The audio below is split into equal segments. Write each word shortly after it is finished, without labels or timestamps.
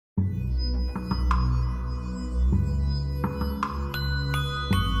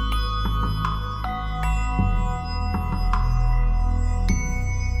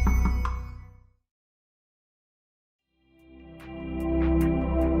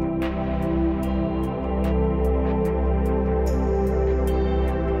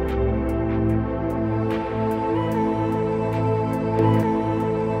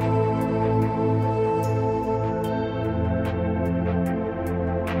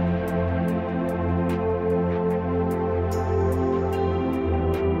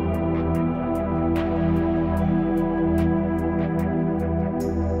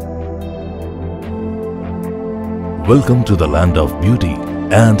Welcome to the land of beauty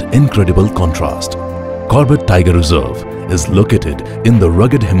and incredible contrast. Corbett Tiger Reserve is located in the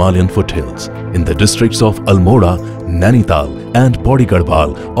rugged Himalayan foothills in the districts of Almora, Nainital and Pauri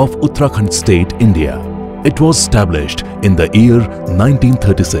Garhwal of Uttarakhand state, India. It was established in the year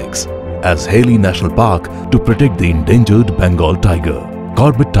 1936 as Haley National Park to protect the endangered Bengal tiger.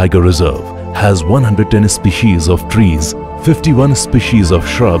 Corbett Tiger Reserve has 110 species of trees, 51 species of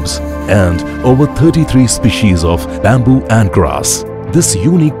shrubs and over 33 species of bamboo and grass. This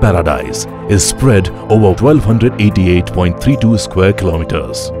unique paradise is spread over 1288.32 square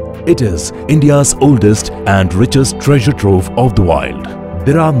kilometers. It is India's oldest and richest treasure trove of the wild.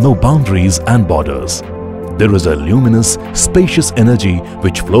 There are no boundaries and borders. There is a luminous, spacious energy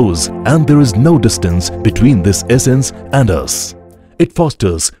which flows, and there is no distance between this essence and us. It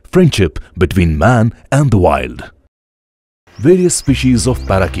fosters friendship between man and the wild. Various species of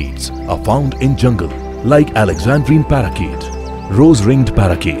parakeets are found in jungle like Alexandrine parakeet, rose-ringed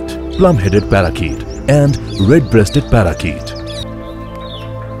parakeet, plum-headed parakeet and red-breasted parakeet.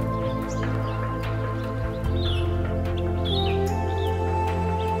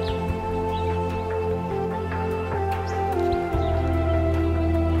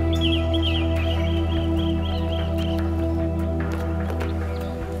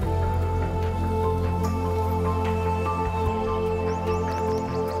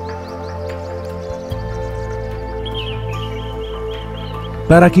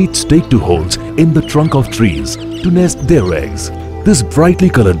 Parakeets take to holes in the trunk of trees to nest their eggs. This brightly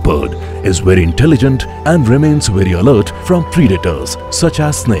colored bird is very intelligent and remains very alert from predators such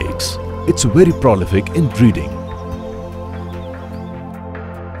as snakes. It's very prolific in breeding.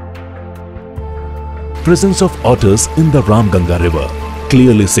 Presence of otters in the Ramganga river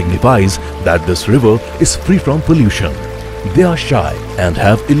clearly signifies that this river is free from pollution. They are shy and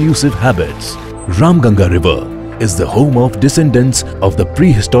have elusive habits. Ramganga river is the home of descendants of the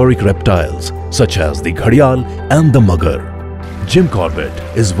prehistoric reptiles such as the gharial and the magar. Jim Corbett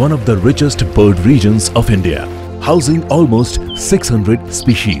is one of the richest bird regions of India, housing almost 600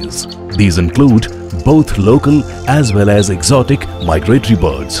 species. These include both local as well as exotic migratory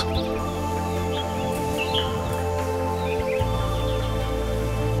birds.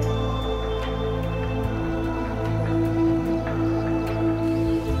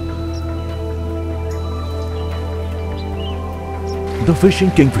 The fishing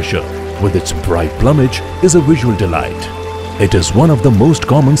kingfisher, with its bright plumage, is a visual delight. It is one of the most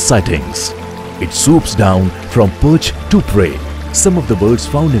common sightings. It swoops down from perch to prey. Some of the birds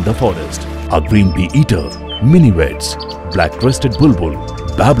found in the forest are green bee-eater, minuets, black-crested bulbul,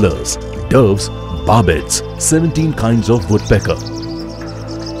 babblers, doves, barbets, 17 kinds of woodpecker.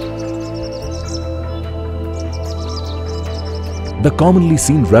 The commonly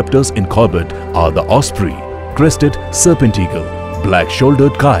seen raptors in Corbett are the osprey, crested serpent eagle,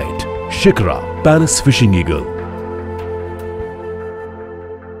 black-shouldered kite, shikara, Paris fishing eagle.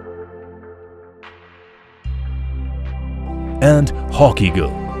 And hawk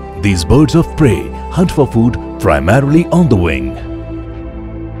eagle. These birds of prey hunt for food primarily on the wing.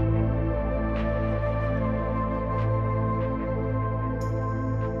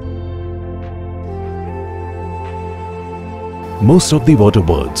 Most of the water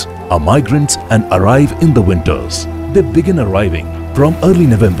birds are migrants and arrive in the winters. They begin arriving from early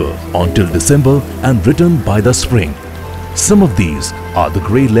November until December and return by the spring. Some of these are the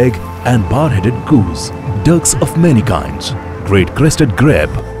grey leg and bar-headed goose, ducks of many kinds, great crested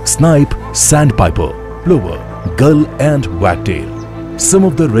grebe, snipe, sandpiper, plover, gull and wagtail. Some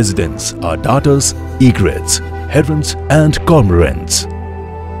of the residents are darters, egrets, herons and cormorants.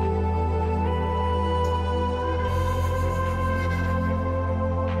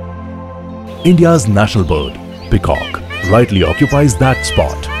 India's national bird, peacock, rightly occupies that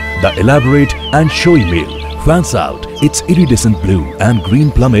spot. The elaborate and showy male fans out its iridescent blue and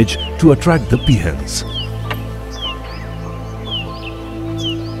green plumage to attract the peahens.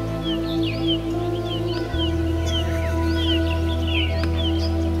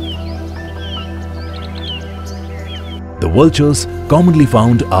 The vultures commonly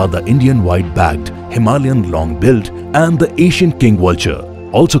found are the Indian white-backed, Himalayan long-billed and the Asian king vulture,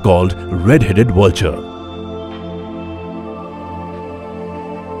 also called red-headed vulture.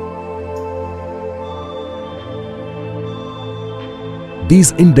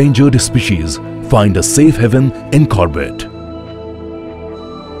 These endangered species find a safe haven in Corbett.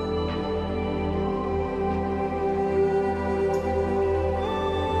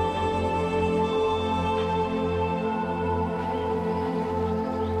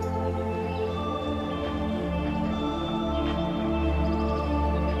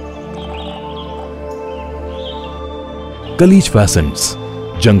 Caliche pheasants,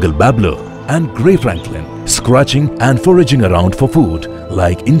 jungle babbler and grey francolin, scratching and foraging around for food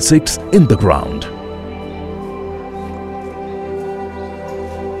like insects in the ground.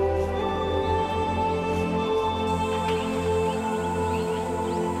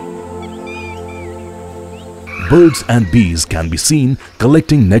 Birds and bees can be seen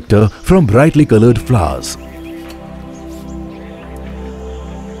collecting nectar from brightly colored flowers.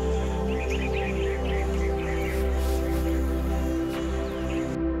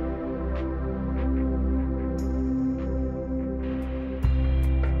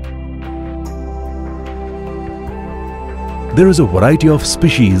 There is a variety of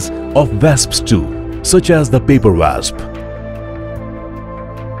species of wasps too, such as the paper wasp.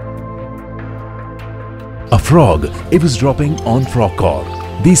 A frog eavesdropping on frog call.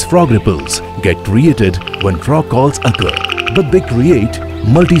 These frog ripples get created when frog calls occur, but they create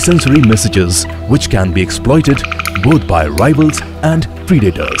multisensory messages which can be exploited both by rivals and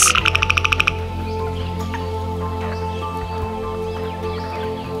predators.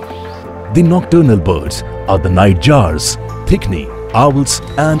 The nocturnal birds are the nightjars, thickney, owls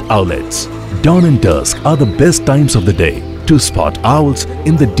and owlets. Dawn and dusk are the best times of the day to spot owls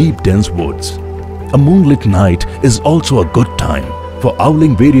in the deep dense woods. A moonlit night is also a good time for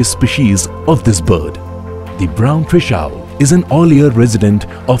owling various species of this bird. The brown fish owl is an all-year resident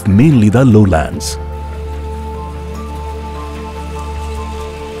of mainly the lowlands.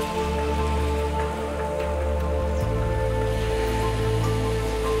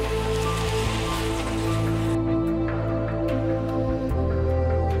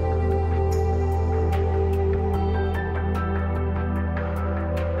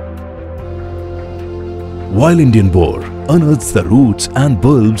 While Indian boar unearths the roots and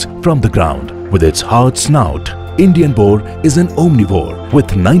bulbs from the ground with its hard snout, Indian boar is an omnivore with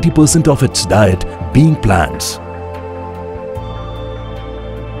 90% of its diet being plants.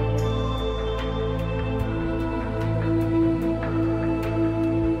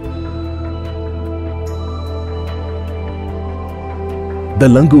 The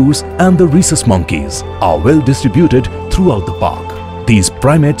langurs and the rhesus monkeys are well distributed throughout the park. These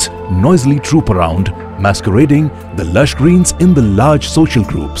primates noisily troop around, masquerading the lush greens in the large social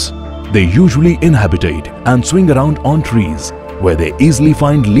groups. They usually inhabitate and swing around on trees, where they easily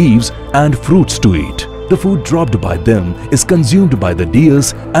find leaves and fruits to eat. The food dropped by them is consumed by the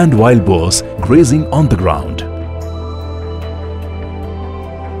deers and wild boars grazing on the ground.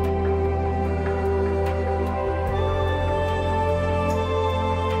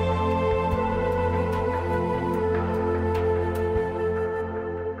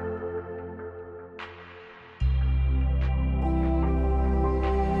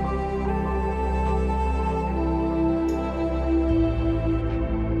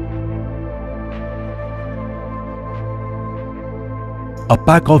 A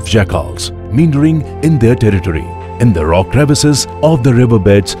pack of jackals meandering in their territory in the rock crevices of the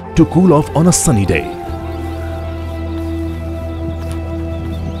riverbeds to cool off on a sunny day.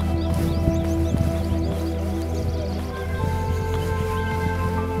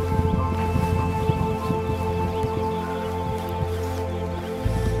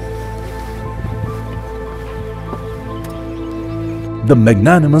 The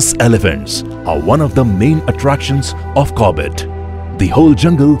magnanimous elephants are one of the main attractions of Corbett. The whole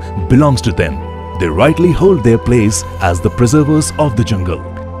jungle belongs to them. They rightly hold their place as the preservers of the jungle.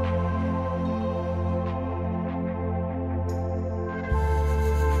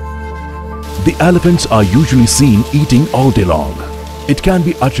 The elephants are usually seen eating all day long. It can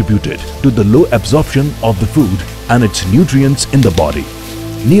be attributed to the low absorption of the food and its nutrients in the body.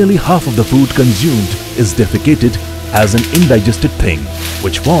 Nearly half of the food consumed is defecated as an indigested thing,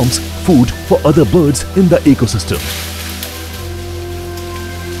 which forms food for other birds in the ecosystem.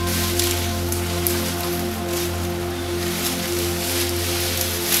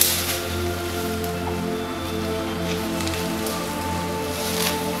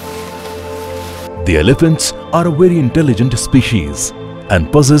 The elephants are a very intelligent species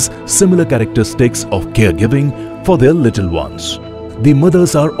and possess similar characteristics of caregiving for their little ones. The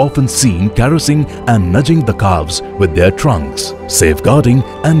mothers are often seen caressing and nudging the calves with their trunks, safeguarding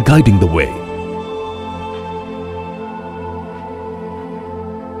and guiding the way.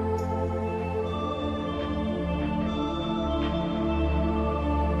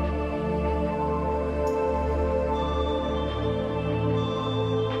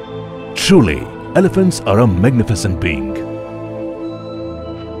 Truly, elephants are a magnificent being.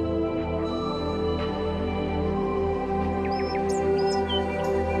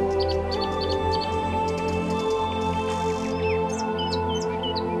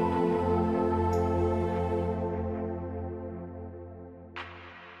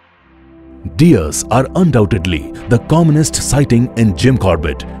 Deers are undoubtedly the commonest sighting in Jim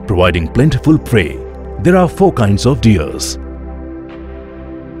Corbett, providing plentiful prey. There are 4 kinds of deers: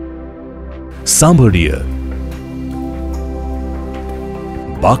 sambar deer,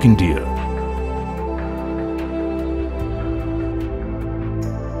 barking deer,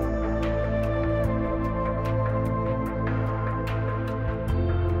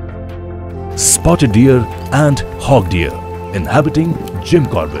 spotted deer and hog deer inhabiting Jim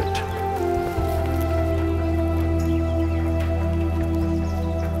Corbett.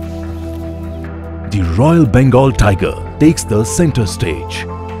 The Royal Bengal tiger takes the center stage.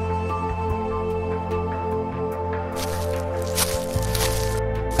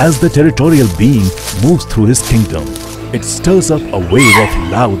 As the territorial being moves through his kingdom, it stirs up a wave of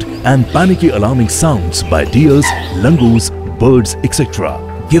loud and panicky alarming sounds by deers, langurs, birds, etc.,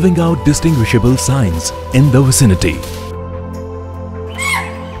 giving out distinguishable signs in the vicinity.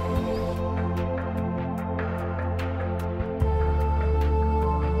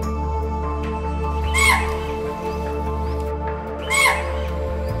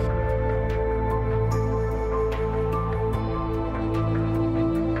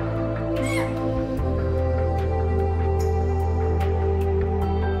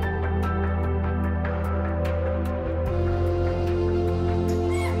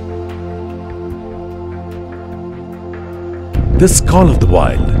 This call of the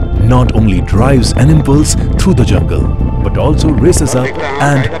wild not only drives an impulse through the jungle, but also races up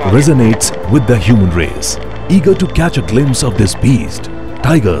and resonates with the human race. Eager to catch a glimpse of this beast,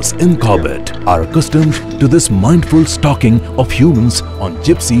 tigers in Corbett are accustomed to this mindful stalking of humans on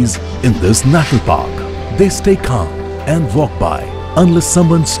gypsies in this national park. They stay calm and walk by unless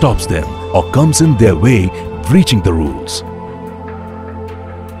someone stops them or comes in their way, breaching the rules.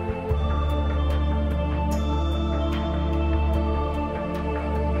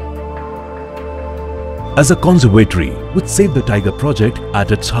 As a conservatory with Save the Tiger project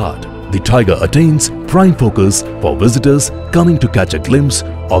at its heart, the tiger attains prime focus for visitors coming to catch a glimpse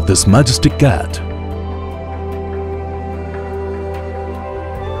of this majestic cat.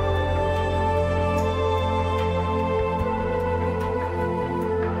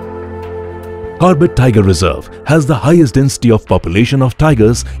 Corbett Tiger Reserve has the highest density of population of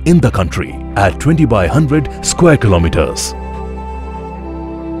tigers in the country at 20 by 100 square kilometers.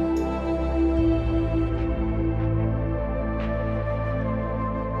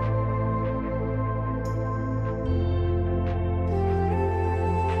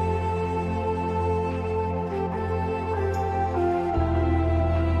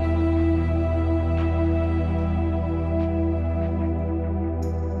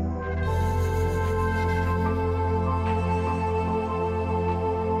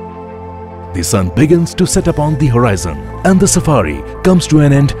 The sun begins to set upon the horizon and the safari comes to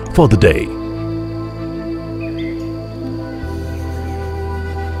an end for the day.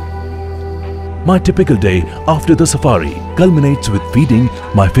 My typical day after the safari culminates with feeding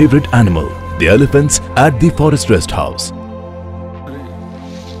my favorite animal, the elephants, at the forest rest house.